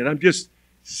saying it. I'm just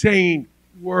saying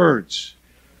words.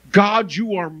 God,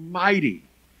 you are mighty.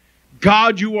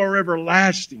 God, you are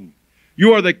everlasting.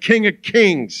 You are the King of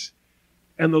kings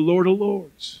and the Lord of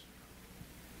lords.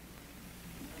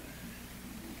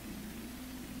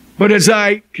 But as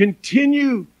I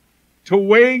continue to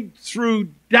wade through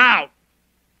doubt,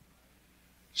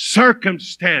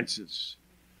 circumstances,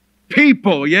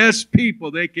 people, yes, people,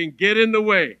 they can get in the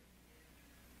way.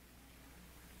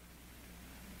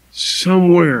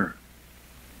 Somewhere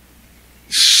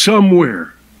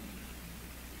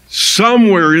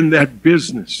in that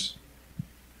business,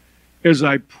 as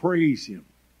I praise Him,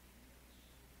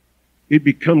 it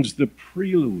becomes the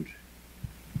prelude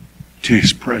to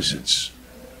His presence.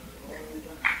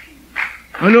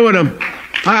 I know what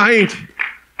I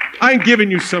ain't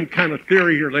giving you some kind of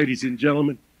theory here, ladies and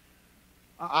gentlemen.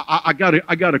 I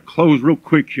gotta close real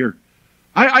quick here.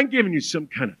 I'm giving you some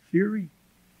kind of theory.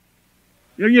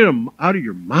 You're out of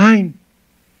your mind.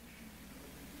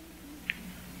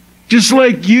 Just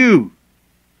like you,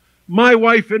 my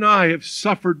wife and I have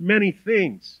suffered many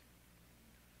things.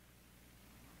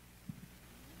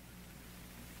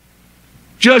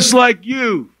 Just like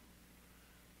you,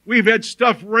 we've had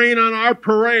stuff rain on our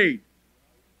parade.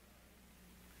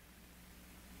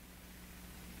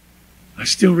 I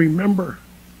still remember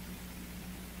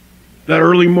that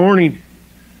early morning,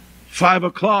 5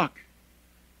 o'clock,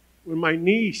 when my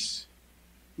niece,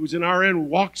 who's an RN,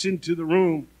 walks into the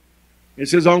room and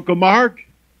says, "Uncle Mark,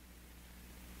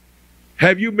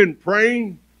 have you been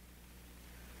praying?"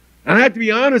 And I have to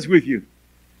be honest with you,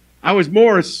 I was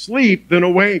more asleep than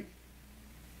awake.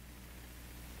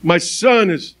 My son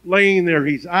is laying there.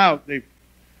 He's out. They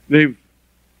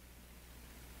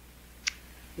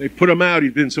put him out.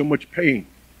 He's been in so much pain.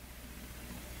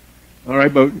 All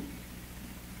right, but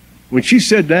when she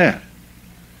said that,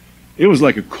 it was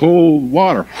like a cold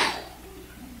water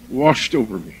washed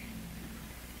over me.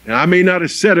 And I may not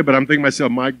have said it, but I'm thinking to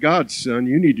myself, my God, son,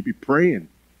 you need to be praying.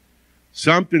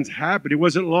 Something's happened. It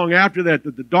wasn't long after that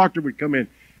the doctor would come in.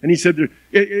 And he said,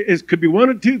 it could be one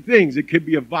of two things. It could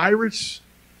be a virus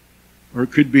or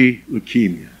it could be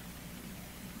leukemia.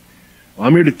 Well,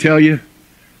 I'm here to tell you,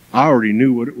 I already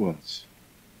knew what it was.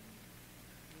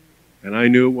 And I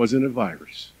knew it wasn't a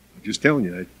virus. I'm just telling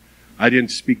you that. I didn't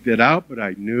speak that out, but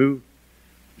I knew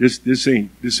this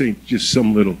ain't just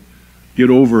some little get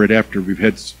over it after we've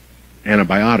had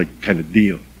antibiotic kind of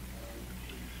deal.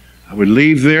 I would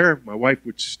leave there. My wife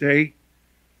would stay.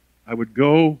 I would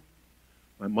go.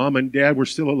 My mom and dad were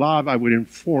still alive. I would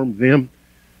inform them.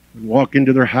 I'd walk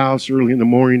into their house early in the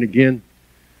morning again.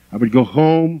 I would go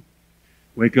home,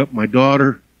 wake up my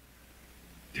daughter,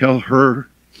 tell her.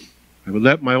 I would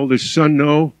let my oldest son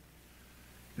know.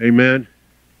 Amen.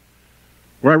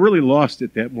 Where I really lost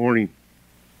it that morning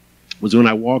was when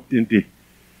I walked into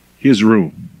his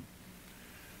room.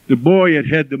 The boy had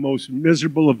had the most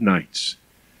miserable of nights.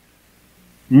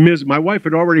 My wife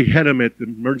had already had him at the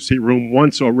emergency room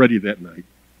once already that night.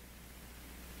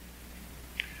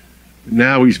 But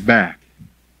now he's back.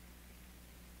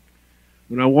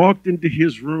 When I walked into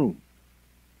his room,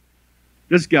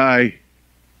 this guy,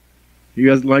 he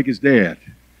doesn't like his dad.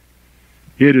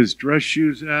 He had his dress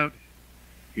shoes out.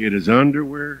 He had his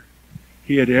underwear.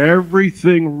 He had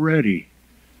everything ready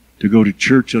to go to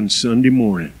church on Sunday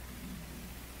morning.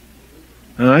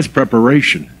 Now, that's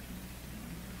preparation.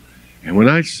 And when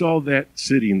I saw that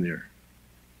sitting there,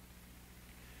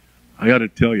 I got to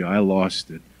tell you, I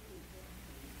lost it.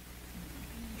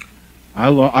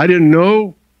 I didn't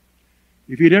know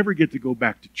if he'd ever get to go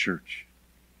back to church.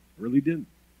 I really didn't.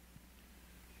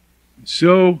 And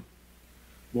so,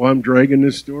 well, I'm dragging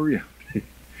this story out.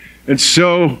 And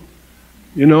so,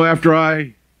 after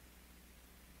I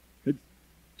had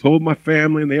told my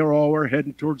family and they were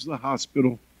heading towards the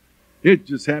hospital, it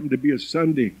just happened to be a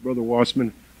Sunday, Brother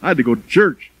Wassman. I had to go to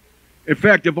church. In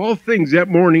fact, of all things, that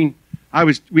morning,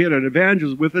 we had an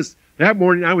evangelist with us. That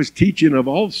morning, I was teaching of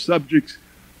all subjects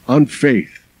on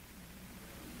faith.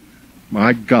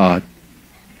 My God.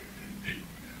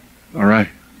 All right.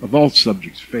 Of all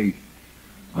subjects, faith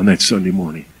on that Sunday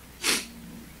morning.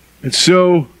 And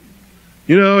so,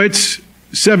 it's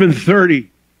 7:30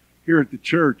 here at the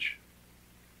church.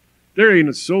 There ain't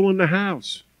a soul in the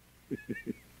house.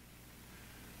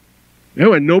 There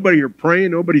was nobody here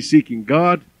praying, nobody seeking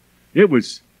God. It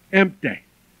was empty.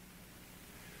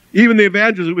 Even the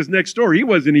evangelist who was next door, he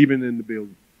wasn't even in the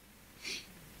building.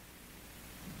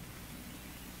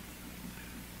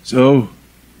 So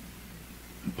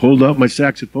I pulled out my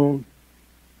saxophone,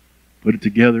 put it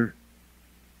together,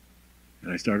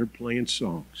 and I started playing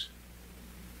songs.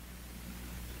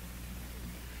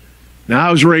 Now,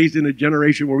 I was raised in a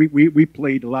generation where we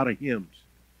played a lot of hymns.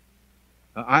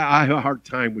 I have a hard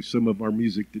time with some of our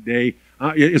music today.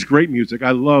 It's great music.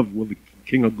 I love the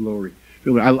King of Glory.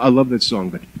 I love that song.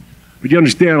 But you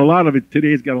understand, a lot of it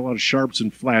today has got a lot of sharps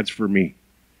and flats for me.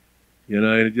 You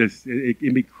know, and it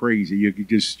can be crazy.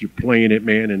 You're playing it,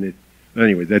 man, and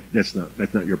anyway, that's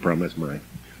not your problem. That's mine.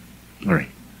 All right.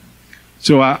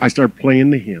 So I started playing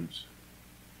the hymns.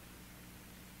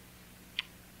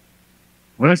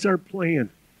 When I started playing,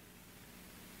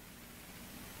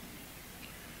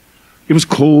 it was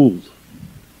cold.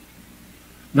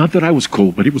 Not that I was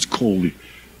cold, but it was cold.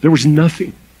 There was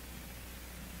nothing.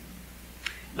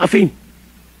 Nothing.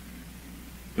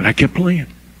 But I kept playing.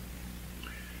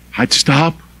 I'd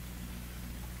stop.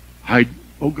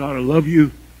 Oh God, I love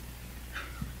you.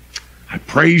 I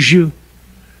praise you.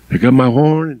 Pick up my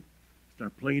horn and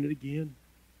start playing it again.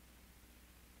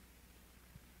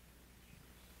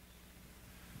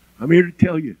 I'm here to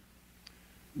tell you,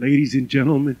 ladies and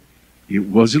gentlemen, it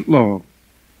wasn't long.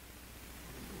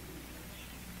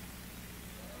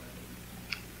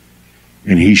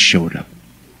 And he showed up.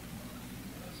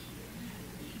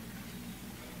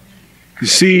 You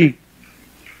see,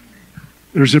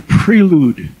 there's a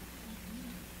prelude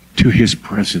to his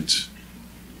presence.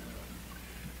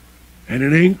 And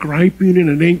it ain't griping, and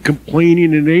it ain't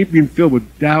complaining, and it ain't being filled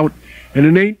with doubt, and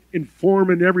it ain't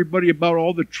informing everybody about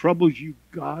all the troubles you've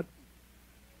got.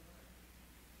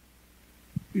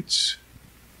 It's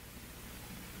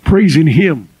praising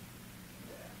him,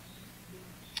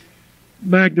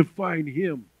 magnifying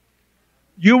him.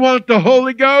 You want the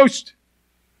Holy Ghost?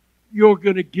 You're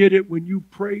going to get it when you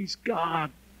praise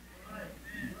God.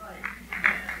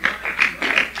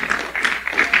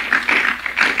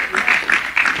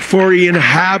 For he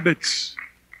inhabits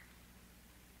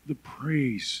the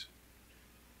praise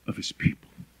of his people.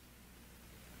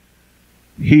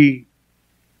 He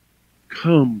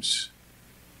comes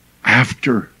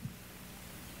after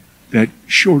that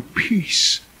short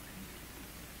peace.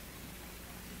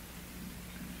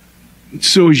 And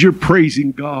so as you're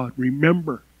praising God,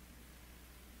 remember,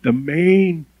 the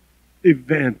main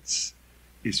events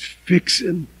is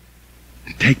fixing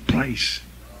to take place.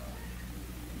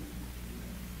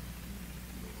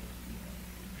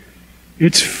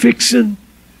 It's fixing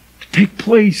to take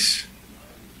place.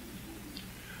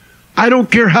 I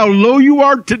don't care how low you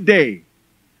are today.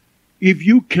 If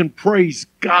you can praise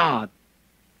God,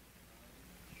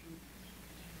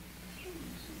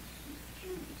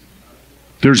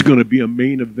 there's going to be a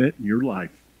main event in your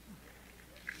life.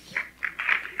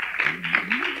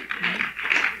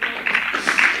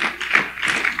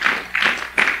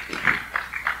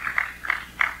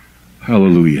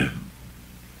 Hallelujah.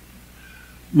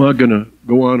 I'm not going to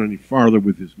go on any farther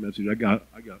with this message. I got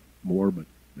more, but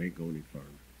I ain't going any farther.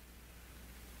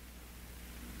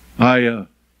 I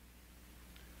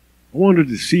wanted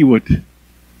to see what is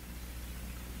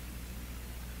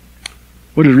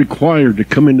required to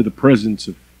come into the presence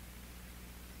of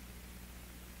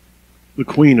the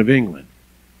Queen of England.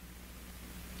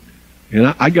 And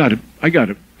I got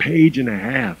a page and a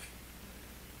half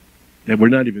that we're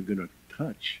not even going to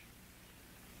touch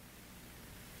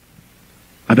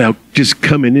about just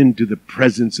coming into the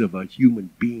presence of a human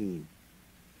being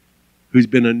who's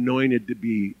been anointed to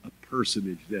be a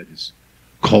personage that is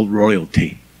called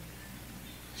royalty.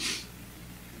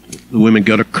 The women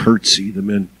got a curtsy, the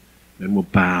men will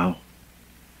bow,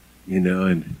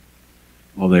 and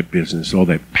all that business, all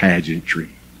that pageantry.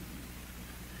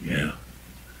 Yeah.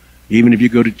 Even if you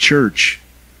go to church,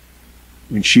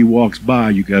 when she walks by,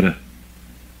 you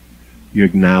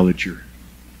acknowledge her.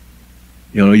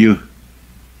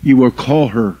 You will call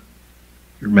her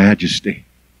Your Majesty.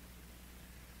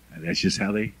 And that's just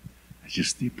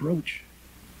the approach.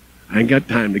 I ain't got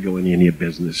time to go into any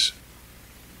business.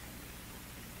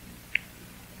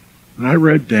 When I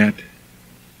read that,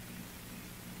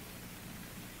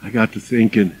 I got to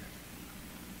thinking,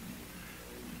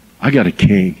 I got a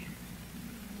king.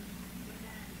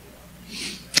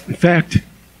 In fact,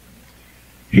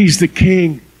 he's the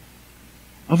king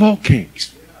of all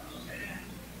kings.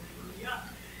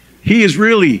 He is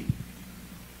really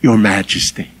Your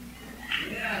Majesty.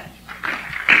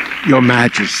 Your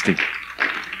Majesty.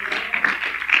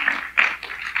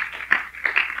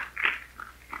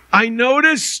 I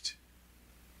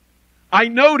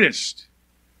noticed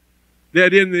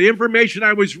that in the information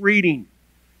I was reading,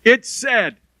 it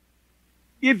said,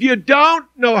 if you don't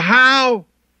know how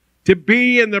to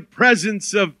be in the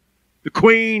presence of the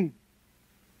Queen,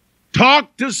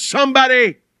 talk to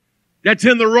somebody that's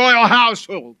in the royal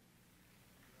household.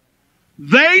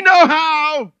 They know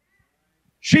how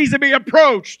she's to be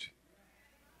approached.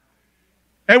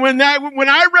 And when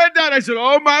I read that, I said,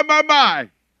 oh, my.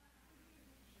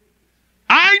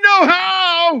 I know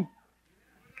how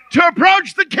to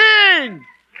approach the king.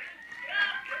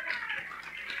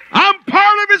 I'm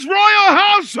part of his royal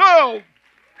household.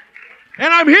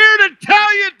 And I'm here to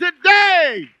tell you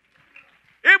today,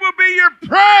 it will be your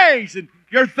praise and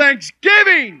your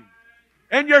thanksgiving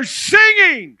and your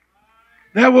singing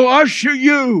that will usher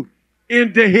you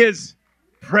into his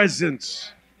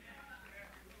presence.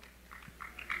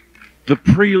 The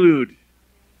prelude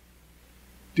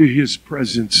to his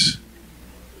presence.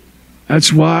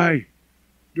 That's why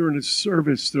during the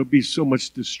service there'll be so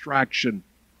much distraction.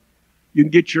 You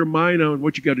can get your mind on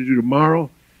what you got to do tomorrow.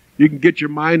 You can get your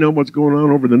mind on what's going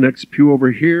on over the next pew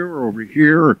over here,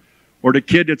 or the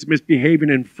kid that's misbehaving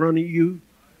in front of you,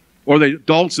 or the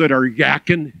adults that are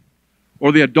yakking,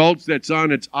 or the adults that's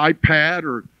on its iPad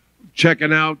or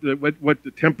checking out what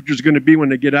the temperature is going to be when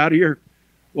they get out of here.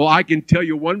 Well, I can tell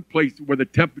you one place where the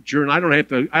temperature, and I don't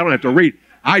have to read.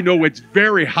 I know it's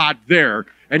very hot there,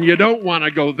 and you don't want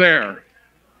to go there.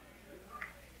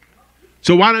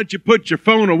 So why don't you put your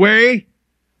phone away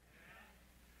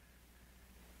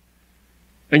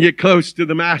and get close to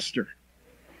the Master?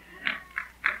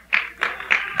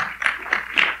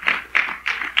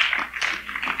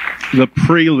 The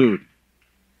prelude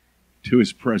to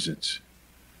his presence.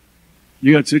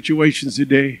 You got situations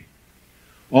today,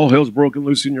 all hell's broken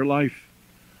loose in your life.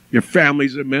 Your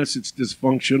family's a mess, it's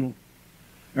dysfunctional.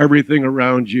 Everything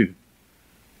around you.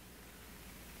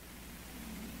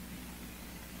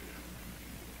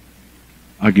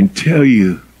 I can tell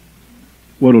you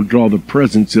what'll draw the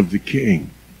presence of the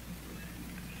King.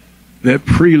 That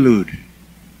prelude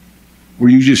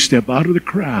where you just step out of the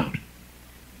crowd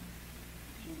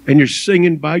and you're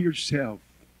singing by yourself.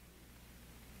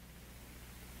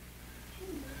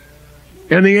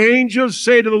 And the angels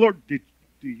say to the Lord, do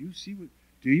you see what,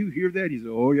 do you hear that? He said,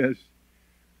 oh yes.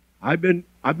 I've been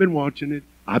watching it.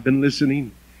 I've been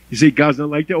listening. You say God's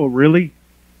not like that? Oh, really?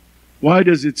 Why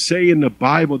does it say in the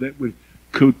Bible that when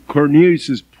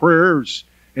Cornelius' prayers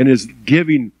and his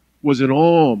giving was an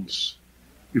alms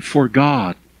before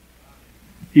God,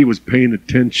 he was paying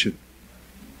attention?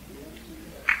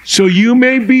 So you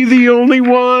may be the only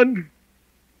one.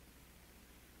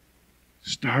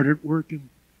 Start it working.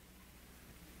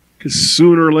 Because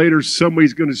sooner or later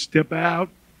somebody's going to step out.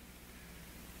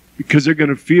 Because they're going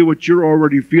to feel what you're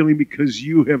already feeling because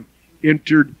you have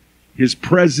entered his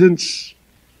presence.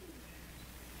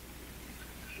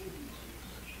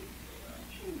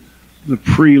 The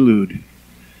prelude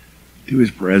to his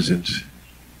presence.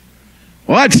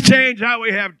 Well, let's change how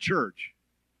we have church.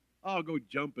 I'll go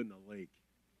jump in the lake.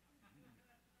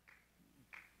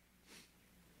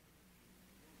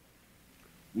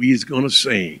 We's going to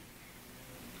sing.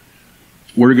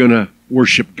 We're going to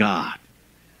worship God.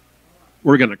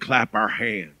 We're going to clap our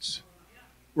hands.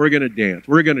 We're going to dance.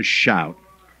 We're going to shout.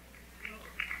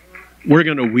 We're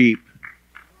going to weep.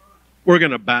 We're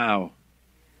going to bow.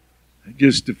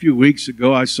 Just a few weeks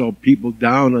ago, I saw people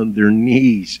down on their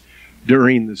knees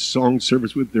during the song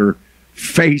service with their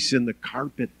face in the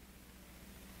carpet.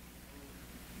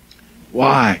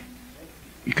 Why?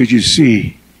 Because you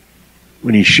see,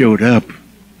 when he showed up,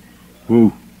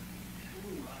 whoo,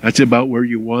 that's about where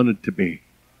you wanted to be.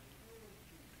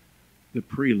 The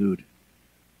prelude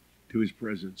to his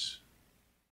presence.